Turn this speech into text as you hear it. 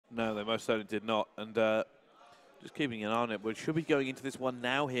most certainly did not. And just keeping an eye on it, we should be going into this one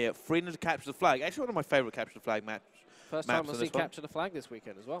now here. 300 to capture the flag. Actually, one of my favourite capture the flag matches. First time we'll see capture the flag this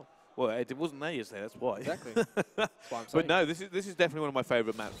weekend as well. Well, it wasn't there yesterday, that's why. Exactly. That's what I'm saying. But no, this is definitely one of my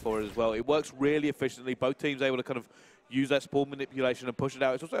favourite maps for it as well. It works really efficiently. Both teams are able to kind of use that spawn manipulation and push it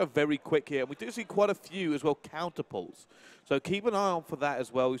out. It's also a very quick here. And we do see quite a few as well counter pulls. So keep an eye on for that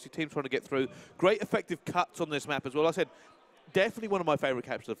as well. We see teams trying to get through. Great effective cuts on this map as well. Like I said, definitely one of my favourite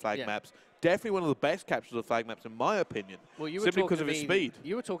capture the flag maps. Definitely one of the best capture the flag maps in my opinion. Well, you were simply because of its speed.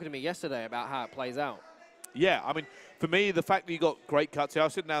 You were talking to me yesterday about how it plays out. Yeah, I mean, for me, the fact that you got great cuts here, I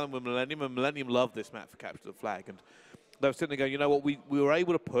was sitting down with Millennium, and Millennium loved this map for capture the flag. And they were sitting there going, you know what, we were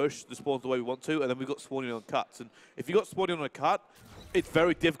able to push the spawns the way we want to, and then we got spawning on cuts. And if you got spawning on a cut, it's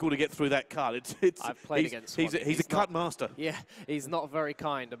very difficult to get through that cut. I've played against He's a cut master. Yeah, he's not very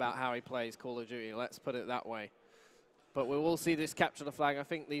kind about how he plays Call of Duty, let's put it that way. But we will see this capture the flag. I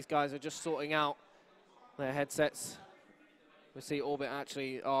think these guys are just sorting out their headsets. We see Orbit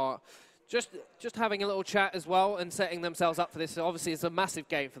actually are just having a little chat as well and setting themselves up for this. So obviously, it's a massive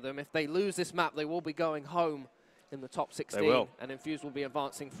game for them. If they lose this map, they will be going home in the top 16. They will. And Infused will be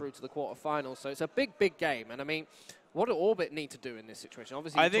advancing through to the quarterfinals. So it's a big, big game. And I mean, what do Orbit need to do in this situation?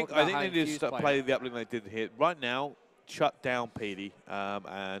 Obviously, I think they need to start playing the uplink they did here. Right now, shut down PD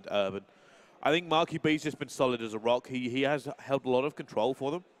and Urban. I think Marky B's just been solid as a rock. He has held a lot of control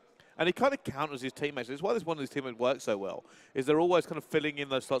for them. And he kind of counters his teammates. That's why this one of his teammates works so well, is they're always kind of filling in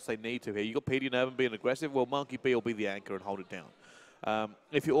those slots they need to here. You've got PD and Urban being aggressive. Well, Marky B will be the anchor and hold it down.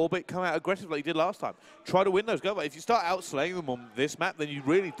 If you Orbit, come out aggressive like you did last time. Try to win those go. If you start outslaying them on this map, then you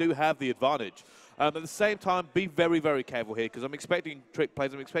really do have the advantage. At the same time, be very, very careful here, because I'm expecting trick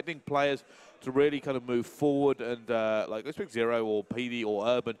plays. I'm expecting players to really kind of move forward and, like, let's pick Zero or PD or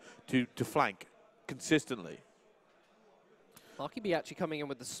Urban to flank consistently. Marky B actually coming in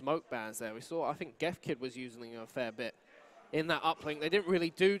with the smoke bans there. We saw, I think Gef Kid was using a fair bit in that uplink. They didn't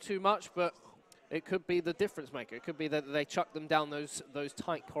really do too much, but it could be the difference maker. It could be that they chuck them down those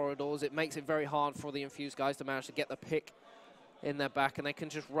tight corridors. It makes it very hard for the Infused guys to manage to get the pick in their back, and they can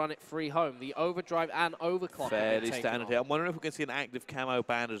just run it free home. The overdrive and overclock. Fairly standard here. I'm wondering if we can see an active camo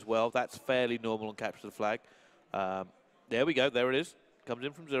ban as well. That's fairly normal on capture the flag. There we go. There it is. Comes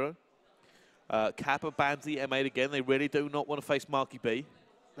in from Zero. Kappa bans the M8 again. They really do not want to face Marky B.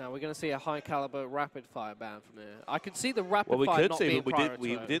 Now we're going to see a high caliber rapid fire ban from there. I could see the rapid fire we could not see, being but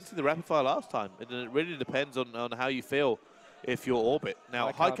we didn't see the rapid fire last time. It really depends on how you feel if you're Orbit.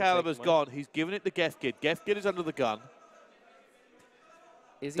 Now high caliber's gone. He's given it to Gef Kid. Gef Kid is under the gun.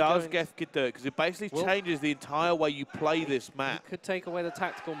 Does Gef Kid do it? Because it basically changes the entire way you play this map. He could take away the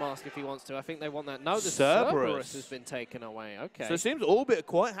tactical mask if he wants to. I think they want that. No, the Cerberus has been taken away. Okay. So it seems Orbit are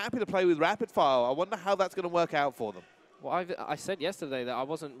quite happy to play with rapid fire. I wonder how that's going to work out for them. Well, I said yesterday that I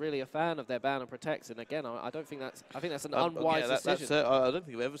wasn't really a fan of their ban and protects, and again, I don't think that's. I think that's an unwise decision. I don't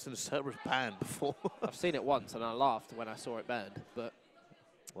think I've ever seen a Cerberus banned before. I've seen it once, and I laughed when I saw it banned. But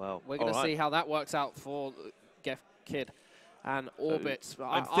well, we're going to see how that works out for Gef Kid and Orbit.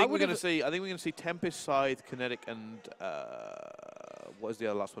 I think we're going to see. I think we're going to see Tempest, Scythe, Kinetic, and what was the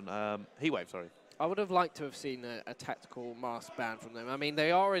other last one? Heatwave. Sorry. I would have liked to have seen a tactical mask ban from them. I mean,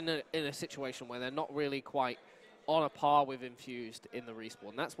 they are in a situation where they're not really quite on a par with Infused in the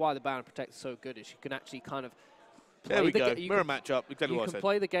respawn. That's why the ban and protect is so good. Is you can actually kind of play there we go. Mirror matchup. Exactly what I said. You can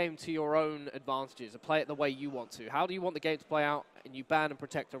play the game to your own advantages and play it the way you want to. How do you want the game to play out? And you ban and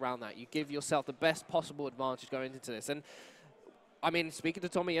protect around that. You give yourself the best possible advantage going into this. And I mean, speaking to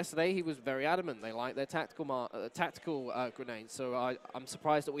Tommy yesterday, he was very adamant. They like their tactical grenades. So I'm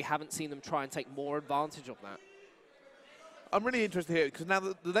surprised that we haven't seen them try and take more advantage of that. I'm really interested here because now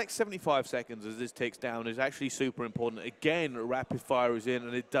the next 75 seconds as this ticks down is actually super important. Again, rapid fire is in,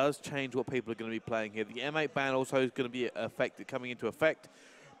 and it does change what people are going to be playing here. The M8 ban also is going to be coming into effect.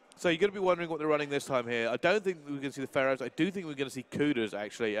 So you're going to be wondering what they're running this time here. I don't think we're going to see the Pharaohs. I do think we're going to see Kudas,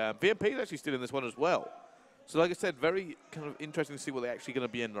 actually. VMP is actually still in this one as well. So like I said, very kind of interesting to see what they're actually going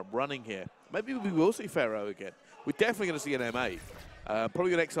to be end up running here. Maybe we will see Pharaoh again. We're definitely going to see an M8.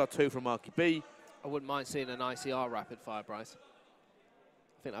 Probably an XR2 from Marky B. I wouldn't mind seeing an ICR rapid fire, Bryce.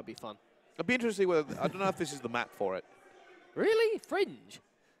 I think that'd be fun. I'd be interested to see whether, I don't know if this is the map for it. Really? Fringe?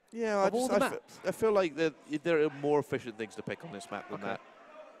 Yeah, I feel like there are more efficient things to pick on this map than that.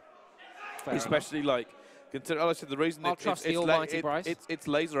 Fair Especially enough. like, consider, I said the reason it's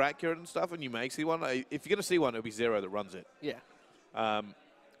laser accurate and stuff, and you may see one. If you're going to see one, it'll be Zero that runs it. Yeah.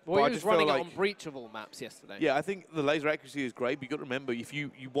 Well, he was running it on breachable maps yesterday. Yeah, I think the laser accuracy is great, but you've got to remember, if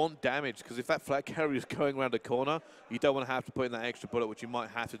you want damage, because if that flat carrier is going around a corner, you don't want to have to put in that extra bullet, which you might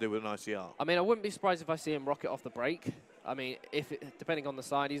have to do with an ICR. I mean, I wouldn't be surprised if I see him rocket off the break I mean, depending on the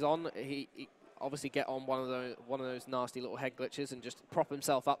side he's on, he obviously get on one of those nasty little head glitches and just prop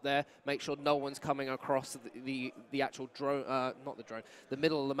himself up there, make sure no one's coming across the actual drone, not the drone, the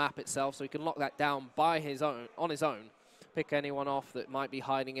middle of the map itself, so he can lock that down on his own, pick anyone off that might be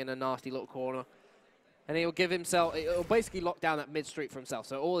hiding in a nasty little corner. And he'll basically lock down that mid-street for himself.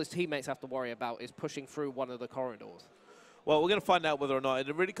 So all his teammates have to worry about is pushing through one of the corridors. Well, we're going to find out whether or not, and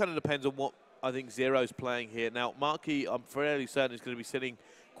it really kind of depends on what I think Zero's playing here. Now, Marky, I'm fairly certain, is going to be sitting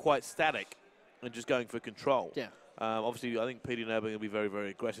quite static and just going for control. Yeah. Obviously, I think PD and Urban are going to be very,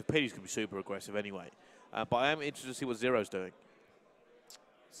 very aggressive. PD's going to be super aggressive anyway. But I am interested to see what Zero's doing.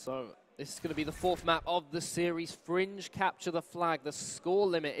 So this is going to be the 4th map of the series. Fringe capture the flag. The score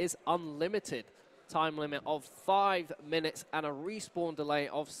limit is unlimited. Time limit of 5 minutes and a respawn delay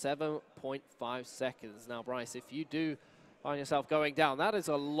of 7.5 seconds. Now, Bryce, if you do find yourself going down, that is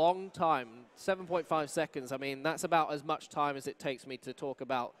a long time. 7.5 seconds. I mean, that's about as much time as it takes me to talk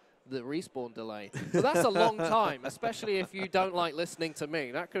about the respawn delay. So that's a long time, especially if you don't like listening to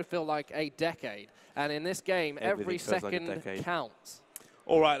me. That could feel like a decade. And in this game, every second counts.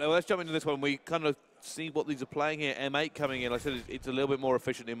 All right, let's jump into this one. We kind of see what these are playing here. M8 coming in. Like I said, it's a little bit more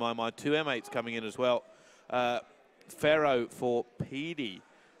efficient in my mind. 2 M8s coming in as well. Pharaoh for PD.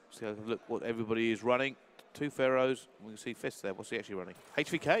 So have a look what everybody is running. 2 Pharaohs. We can see Fist there. What's he actually running?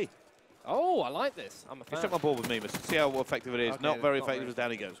 HVK. Oh, I like this. I'm a fan. Let's check my board with Mimas. See how effective it is. Okay, not very effective as down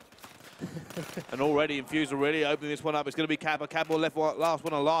he goes. And already Infused are really opening this one up. It's going to be Kappa. Kappa left last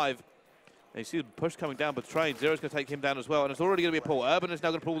one alive. And you see the push coming down, but Train. Zero's going to take him down as well. And it's already going to be a pull. Urban is now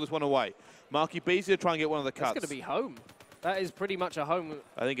going to pull this one away. Marky B's going to try and get one of the cuts. It's going to be home. That is pretty much a home.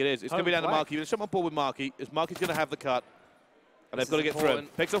 I think it is. It's going to be down to Marky. Let's jump on board with Marky, as Marky's going to have the cut. And they've got to get through him.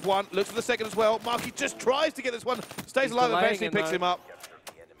 Picks off one, looks for the second as well. Marky just tries to get this one. Stays alive, eventually picks him up.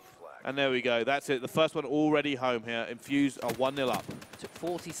 And there we go. That's it. The first one already home here. Infused are 1-0 up. Took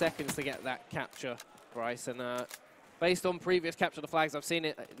 40 seconds to get that capture, Bryce. And based on previous capture the flags, I've seen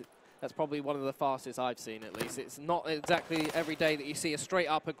it. That's probably one of the fastest I've seen, at least. It's not exactly every day that you see a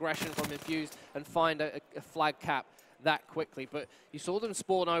straight-up aggression from Infused and find a flag cap that quickly. But you saw them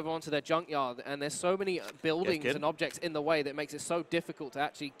spawn over onto their junkyard, and there's so many buildings and objects in the way that makes it so difficult to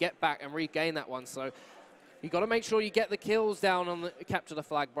actually get back and regain that one. So you've got to make sure you get the kills down on the capture the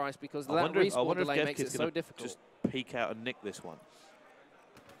flag, Bryce, because that respawn delay makes it so difficult. Just peek out and nick this one.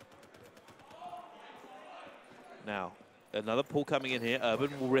 Now, another pull coming in here.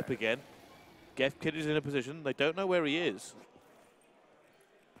 Urban will rip again. GefKid is in a position. They don't know where he is.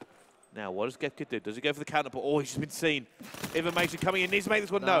 Now, what does GefKid do? Does he go for the counter? Oh, he's just been seen. Information coming in. Needs to make this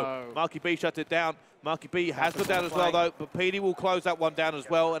one. No. Marky B shuts it down. Marky B has put down as well, though. But PD will close that one down as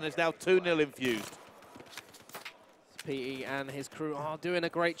well. And it's now 2-0 Infused. PE and his crew are doing a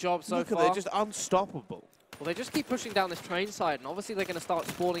great job so far. They're just unstoppable. Well, they just keep pushing down this train side. And obviously, they're going to start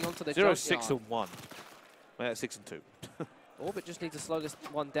spawning onto the junkyard. 0-6-1. Well, that's 6-2. Orbit just needs to slow this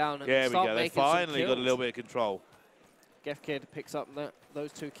one down and start making they finally got a little bit of control. GefKid picks up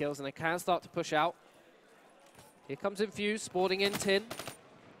those 2 kills, and they can start to push out. Here comes Infused, spawning in tin.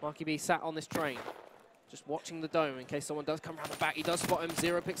 Marky B sat on this train, just watching the dome in case someone does come around the back. He does spot him.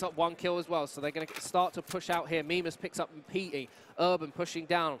 Zero picks up 1 kill as well, so they're going to start to push out here. Mimas picks up Petey. Urban pushing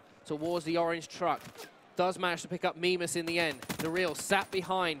down towards the orange truck. Does manage to pick up Mimas in the end. The Real sat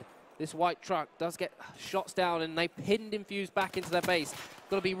behind this white truck, does get shots down, and they pinned Infused back into their base.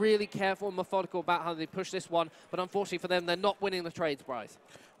 Got to be really careful and methodical about how they push this one, but unfortunately for them, they're not winning the trades, Bryce.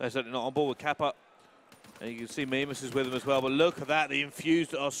 They're certainly not on board with Kappa. And you can see Mimas is with them as well, but look at that, the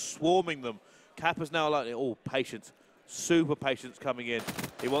Infused are swarming them. Kappa's now like, oh, patience, super patience coming in.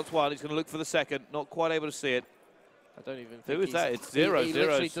 He wants one, he's going to look for the second, not quite able to see it. I don't even think Who is that? It's Zero. He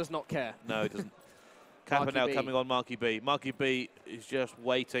literally does not care. No, he doesn't. Kappa now coming on Marky B. Marky B is just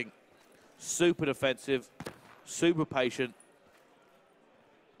waiting. Super defensive, super patient.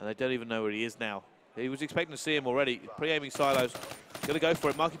 And they don't even know where he is now. He was expecting to see him already. Pre-aiming silos. Going to go for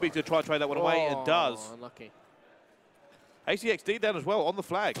it. Marky B's going to try and trade that one away, and does. Unlucky. ACXD down as well on the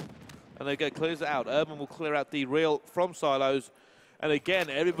flag. And they go clears it out. Urban will clear out the Real from silos. And again,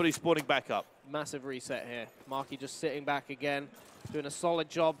 everybody's spawning back up. Massive reset here. Marky just sitting back again, doing a solid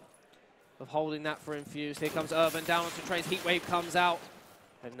job of holding that for Infused. Here comes Urban down onto trains. Heatwave comes out.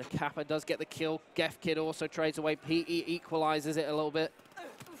 And the Kappa does get the kill. GefKid also trades away. PE equalizes it a little bit.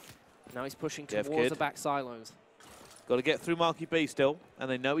 Now he's pushing towards the back silos. Got to get through Marky B still,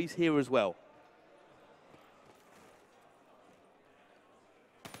 and they know he's here as well.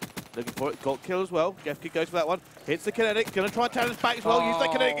 Looking for it. Got kill as well. GefKid goes for that one. Hits the kinetic. Going to try and turn his back as well. Use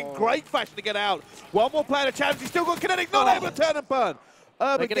that kinetic in great fashion to get out. One more player to challenge. He's still got kinetic. Not able to turn and burn.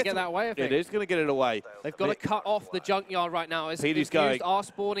 They're going to get that away, I think. It is going to get it away. They've got to cut off the junkyard right now. As Petey's going. are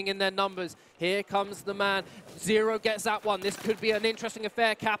spawning in their numbers. Here comes the man. Zero gets that one. This could be an interesting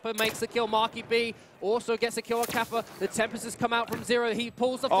affair. Kappa makes the kill. Marky B also gets a kill on Kappa. The Tempest has come out from Zero. He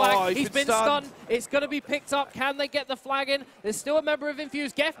pulls the flag. Oh, he's been stunned. It's going to be picked up. Can they get the flag in? There's still a member of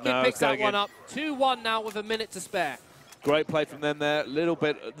Infused. Gefkin picks that one up. 2-1 now with a minute to spare. Great play from them there. A little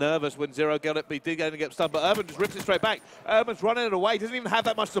bit nervous when Zero got it, but he did get stunned. But Urban just rips it straight back. Urban's running it away. Doesn't even have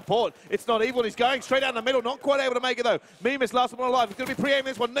that much support. It's not evil. He's going straight down the middle. Not quite able to make it, though. Mimus, last one alive. He's going to be pre-aiming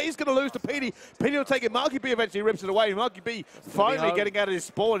this one. He's going to lose to Petey. Petey will take it. Marky B eventually rips it away. Marky B finally getting out of his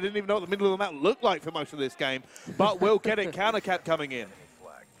spawn. Didn't even know what the middle of the map looked like for most of this game. But will get it. Counter cap coming in.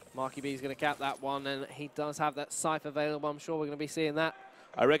 Marky B is going to cap that one, and he does have that scythe available. I'm sure we're going to be seeing that.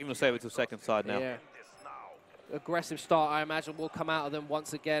 I reckon we'll save it till second side now. Yeah. Aggressive start, I imagine, will come out of them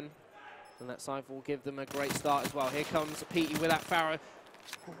once again. And that side will give them a great start as well. Here comes Petey with that Pharaoh.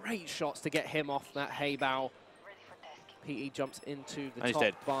 Great shots to get him off that hay bow. Petey jumps into the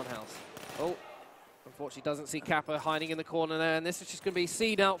top barn house. Oh, unfortunately doesn't see Kappa hiding in the corner there. And this is just going to be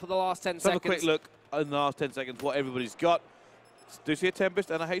seen out for the last 10 seconds. Have a quick look in the last 10 seconds what everybody's got. Do you see a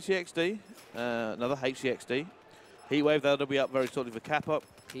Tempest and a HCXD? Another HCXD. Heatwave, that'll be up very shortly for Kappa.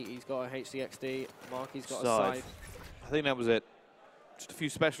 Petey's got a HCXD. Marky's got a scythe. I think that was it. Just a few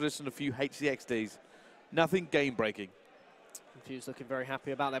specialists and a few HCXDs. Nothing game-breaking. Infused looking very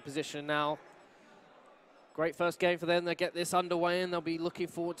happy about their position now. Great first game for them. They get this underway and they'll be looking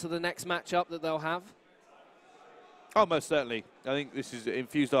forward to the next matchup that they'll have. Oh, most certainly. I think this is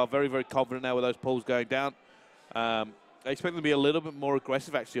Infused are very, very confident now with those pulls going down. I expect them to be a little bit more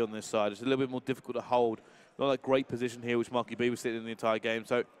aggressive actually on this side. It's a little bit more difficult to hold. Not that great position here, which Marky B was sitting in the entire game.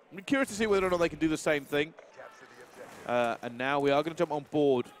 So I'm curious to see whether or not they can do the same thing. And now we are going to jump on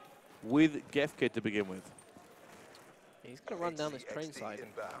board with Gefkid to begin with. He's going to run down this train side.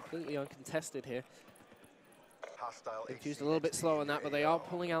 Completely uncontested here. Infused a little bit slow on that, but they are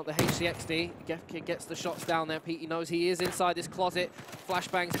pulling out the HCXD. Gefkid gets the shots down there. Petey knows he is inside this closet.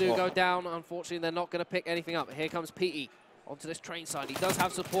 Flashbangs do go down. Unfortunately, they're not going to pick anything up. Here comes Petey onto this train side. He does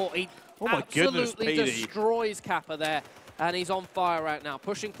have support. He absolutely destroys Kappa there. And he's on fire right now,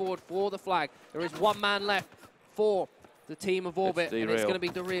 pushing forward for the flag. There is one man left for the team of Orbit, and it's going to be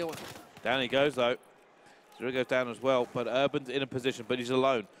DeReal. Down he goes, though. Zero goes down as well, but Urban's in a position, but he's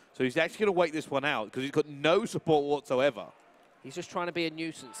alone. So he's actually going to wait this one out because he's got no support whatsoever. He's just trying to be a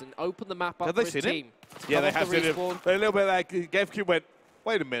nuisance and open the map up for his team. Yeah, they have seen him. A little bit like Gefkin went,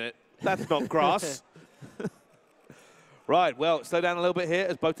 wait a minute, that's not grass. Right, well, slow down a little bit here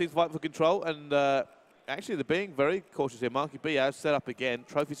as both teams fight for control. And actually, they're being very cautious here. Marky B has set up again.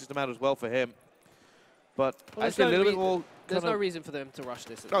 Trophy system out as well for him. But actually, a little bit more... There's no reason for them to rush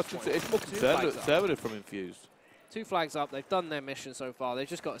this. No, it's more conservative from Infused. 2 flags up. They've done their mission so far. They've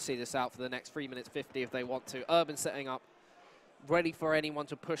just got to see this out for the next 3 minutes 50 if they want to. Urban setting up, ready for anyone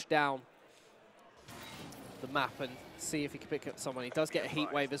to push down the map and see if he can pick up someone. He does get a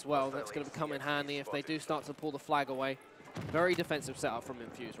heat wave as well. That's going to come in handy if they do start to pull the flag away. Very defensive setup from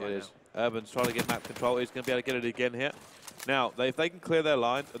Infused right now. Urban's trying to get map control. He's going to be able to get it again here. Now, if they can clear their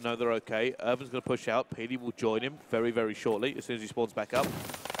lines and know they're okay, Urban's going to push out. Petey will join him very, very shortly as soon as he spawns back up.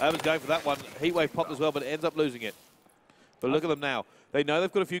 Urban's going for that one. Heatwave popped as well, but it ends up losing it. But look at them now. They know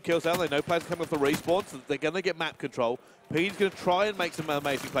they've got a few kills down. They know players coming off the respawn, so they're going to get map control. Petey's going to try and make some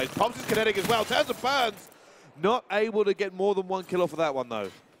amazing plays. Pops his kinetic as well. Turns and burns. Not able to get more than 1 kill off of that one, though.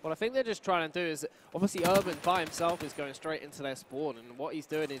 What I think they're just trying to do is, obviously Urban by himself is going straight into their spawn, and what he's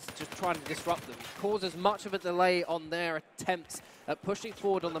doing is just trying to disrupt them, cause as much of a delay on their attempts at pushing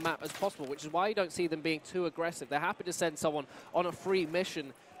forward on the map as possible, which is why you don't see them being too aggressive. They're happy to send someone on a free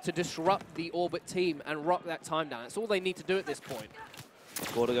mission to disrupt the Orbit team and rock that time down. That's all they need to do at this point.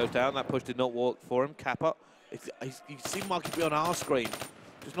 Quarter goes down. That push did not work for him. Kappa. You see Marky B on our screen.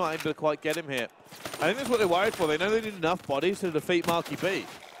 Just not able to quite get him here. I think that's what they're worried for. They know they need enough bodies to defeat Marky B.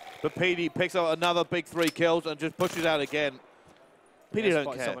 But Petey picks up another big 3 kills and just pushes out again. Petey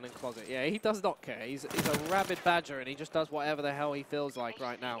don't care. Someone in closet. Yeah, he does not care. He's a rabid badger, and he just does whatever the hell he feels like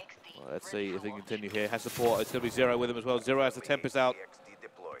right now. Well, let's see if he can continue here. Has support. It's going to be Zero with him as well. Zero has the Tempest out.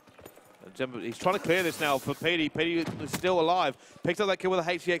 And he's trying to clear this now for Petey. Petey is still alive. Picks up that kill with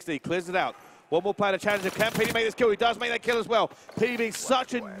a HCXD. Clears it out. One more player to challenge him. Can Petey make this kill? He does make that kill as well. Petey being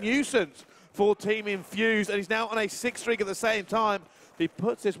such a nuisance for Team Infused, and he's now on a 6 streak at the same time. If he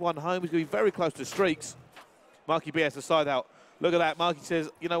puts this one home, he's going to be very close to streaks. Marky B has the side out. Look at that. Marky says,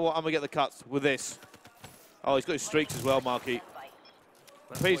 you know what, I'm going to get the cuts with this. Oh, he's got his streaks as well, Marky.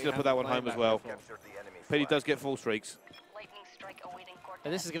 Petey's going to put that one home as well. Petey does get full streaks.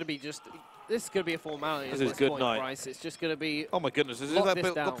 And this is going to be just this is going to be a formality. This is good night. Bryce. It's just going to be. Oh my goodness! This is that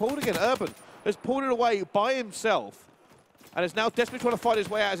bit got pulled again. Urban has pulled it away by himself, and is now desperately trying to fight his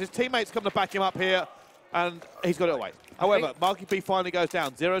way out as his teammates come to back him up here, and he's got it away. However, Marky B finally goes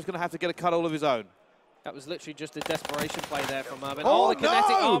down. Zero's going to have to get a cut all of his own. That was literally just a desperation play there from Urban. Oh, the kinetic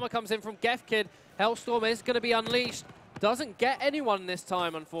armor comes in from GefKid. Hellstorm is going to be unleashed. Doesn't get anyone this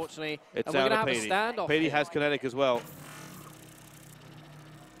time, unfortunately. It's and we're going to have Petey. a standoff. Petey has kinetic as well.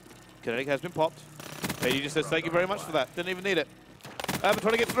 Kinetic has been popped. Petey just says thank you very much for that. Didn't even need it. Urban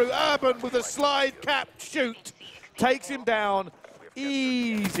trying to get through. Urban with a slide cap shoot. Takes him down.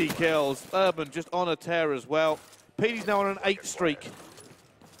 Easy kills. Urban just on a tear as well. Petey's now on an 8 streak.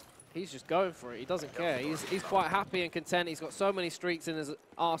 He's just going for it. He doesn't care. He's quite happy and content. He's got so many streaks in his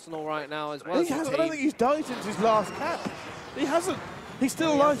arsenal right now as well as the team. I don't think he's died since his last cap. He hasn't. He's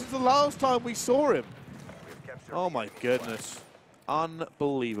still alive since the last time we saw him. Oh my goodness.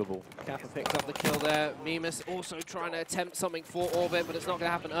 Unbelievable. Kappa picks up the kill there. Mimus also trying to attempt something for Orbit, but it's not going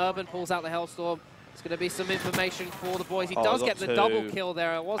to happen. Urban pulls out the Hellstorm. It's going to be some information for the boys. He does get the double kill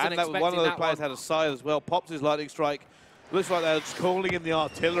there. I wasn't expecting that one. One of the players had a side as well. Pops his lightning strike. Looks like they're just calling in the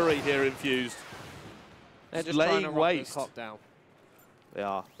artillery here, Infused. They're just laying waste. Clock down. They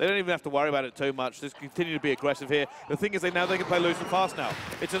are. They don't even have to worry about it too much. Just continue to be aggressive here. The thing is, now they can play loose and fast now.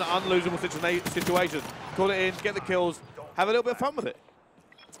 It's an unlosable situation. Call it in, get the kills, have a little bit of fun with it.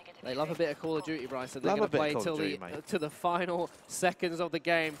 They love a bit of Call of Duty, Bryce. So they're going to play till to the final seconds of the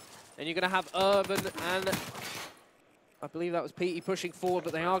game. And you're going to have Urban and I believe that was Petey pushing forward,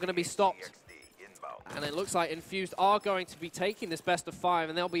 but they are going to be stopped. And it looks like Infused are going to be taking this best of 5,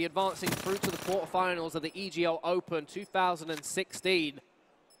 and they'll be advancing through to the quarterfinals of the EGL Open 2016.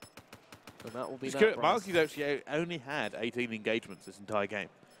 And that will be that. Marky's actually only had 18 engagements this entire game.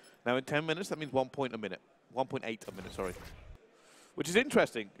 Now in 10 minutes, that means 1 point a minute. 1.8 a minute, sorry. Which is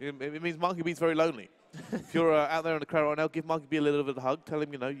interesting. It means Marky B's very lonely. If you're out there in the crowd right now, give Marky B a little bit of a hug. Tell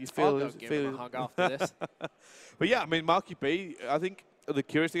him, you know, you feel... I'll give him a hug after this. But yeah, I mean, Marky B, I think the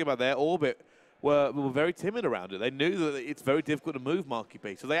curious thing about their Orbit were very timid around it. They knew that it's very difficult to move Marky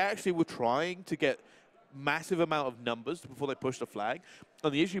B. So they actually were trying to get massive amount of numbers before they pushed the flag.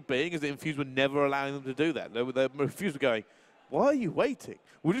 And the issue being is that Infused were never allowing them to do that. Infused were going, why are you waiting?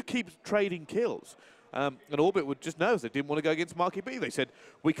 We'll just keep trading kills. And Orbit would just know they didn't want to go against Marky B. They said,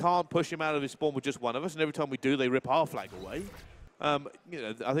 we can't push him out of his spawn with just one of us, and every time we do, they rip our flag away. You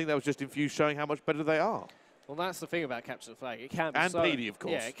know, I think that was just Infused showing how much better they are. Well, that's the thing about capture the flag. It can be and PD, of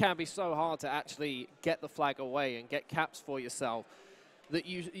course. Yeah, it can be so hard to actually get the flag away and get caps for yourself that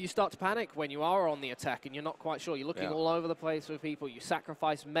you start to panic when you are on the attack and you're not quite sure. You're looking all over the place with people. You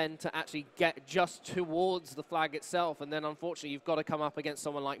sacrifice men to actually get just towards the flag itself, and then unfortunately you've got to come up against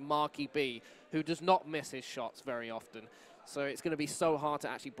someone like Marky B, who does not miss his shots very often. So it's going to be so hard to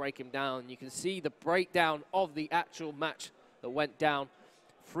actually break him down. You can see the breakdown of the actual match that went down.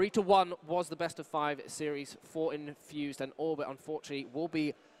 3-1 was the best of 5 series for Infused, and Orbit, unfortunately, will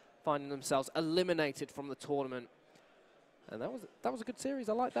be finding themselves eliminated from the tournament. And that was a good series.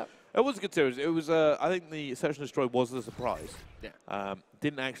 I like that. It was a good series. It was. I think the Search and Destroy was a surprise. Yeah.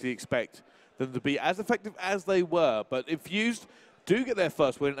 Didn't actually expect them to be as effective as they were, but Infused do get their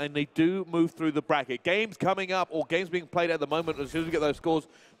first win, and they do move through the bracket. Games coming up, or games being played at the moment. As soon as we get those scores,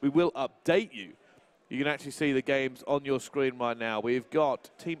 we will update you. You can actually see the games on your screen right now. We've got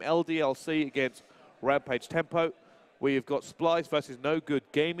Team LDLC against Rampage Tempo. We've got Splice versus No Good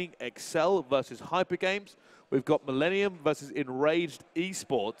Gaming. Excel versus Hyper Games. We've got Millennium versus Enraged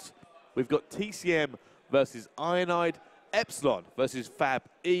Esports. We've got TCM versus Ionide. Epsilon versus Fab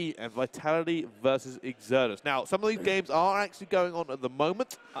E. And Vitality versus Exertus. Now, some of these games are actually going on at the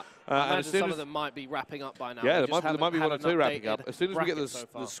moment. I imagine some of them might be wrapping up by now. Yeah, there might be 1 or 2 wrapping up. As soon as we get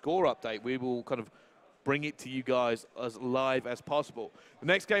the score update, we will kind of bring it to you guys as live as possible. The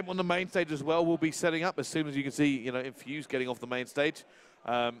next game on the main stage as well will be setting up as soon as you can see, you know, Infused getting off the main stage.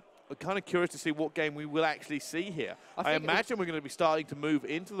 I'm kind of curious to see what game we will actually see here. I imagine we're going to be starting to move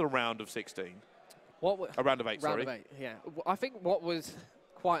into the round of 16. A round of 8, sorry. Round of 8, yeah. I think what was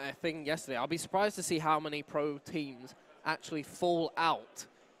quite a thing yesterday, I'll be surprised to see how many pro teams actually fall out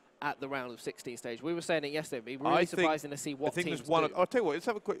at the round of 16 stage. We were saying it yesterday. It'd be really surprising to see what teams do. I'll tell you what, let's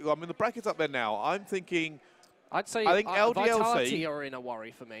have a quick... I mean, the bracket's up there now. I'm thinking... I think LDLC... Vitality are in a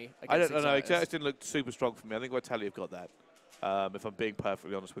worry for me. I don't know. Exertus didn't look super strong for me. I think Vitality have got that. If I'm being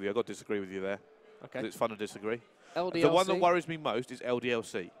perfectly honest with you. I've got to disagree with you there. Okay. It's fun to disagree. LDLC. The one that worries me most is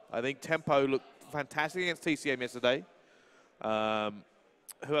LDLC. I think Tempo looked fantastic against TCM yesterday.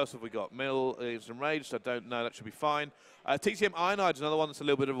 Who else have we got? Mill is enraged. I don't know. That should be fine. TCM Ionide is another one that's a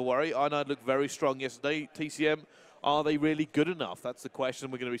little bit of a worry. Ionide looked very strong yesterday. TCM, Are they really good enough? That's the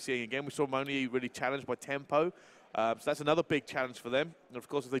question we're going to be seeing again. We saw them only really challenged by tempo. So that's another big challenge for them. And of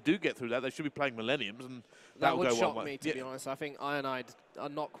course, if they do get through that, they should be playing Millenniums, and that will would go shock one way. me, to be honest. I think IIyama are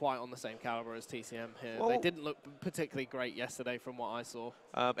not quite on the same caliber as TCM here. Well, they didn't look particularly great yesterday from what I saw.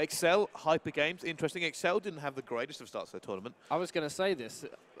 Excel, Hyper Games, interesting. Excel didn't have the greatest of starts to the tournament. I was going to say this.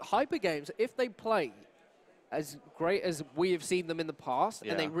 Hyper Games, if they play as great as we have seen them in the past,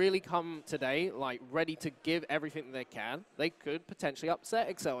 and they really come today like ready to give everything they can, they could potentially upset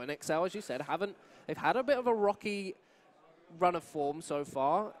Excel. And Excel, as you said, they've had a bit of a rocky run of form so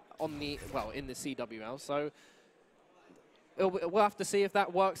far on the in the CWL. So we'll have to see if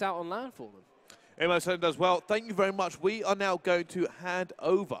that works out on land for them. It most certainly does. Well, thank you very much. We are now going to hand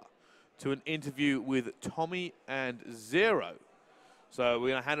over to an interview with Tommy and Zero. So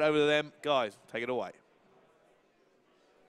we're going to hand it over to them. Guys, take it away.